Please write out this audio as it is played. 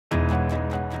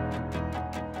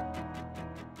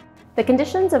The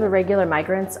conditions of irregular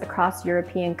migrants across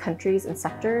European countries and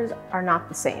sectors are not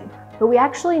the same, but we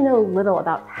actually know little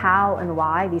about how and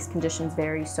why these conditions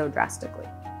vary so drastically.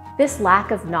 This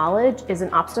lack of knowledge is an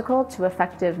obstacle to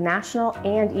effective national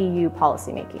and EU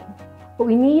policymaking. What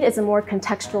we need is a more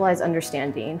contextualized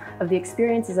understanding of the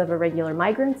experiences of irregular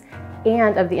migrants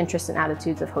and of the interests and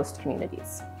attitudes of host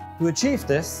communities. To achieve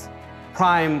this,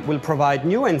 PRIME will provide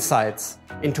new insights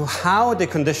into how the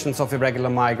conditions of irregular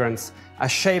migrants are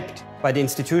shaped by the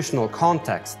institutional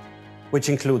context, which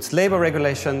includes labor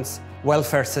regulations,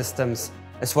 welfare systems,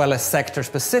 as well as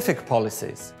sector-specific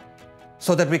policies,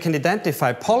 so that we can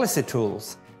identify policy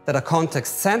tools that are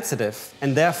context-sensitive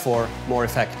and therefore more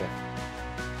effective.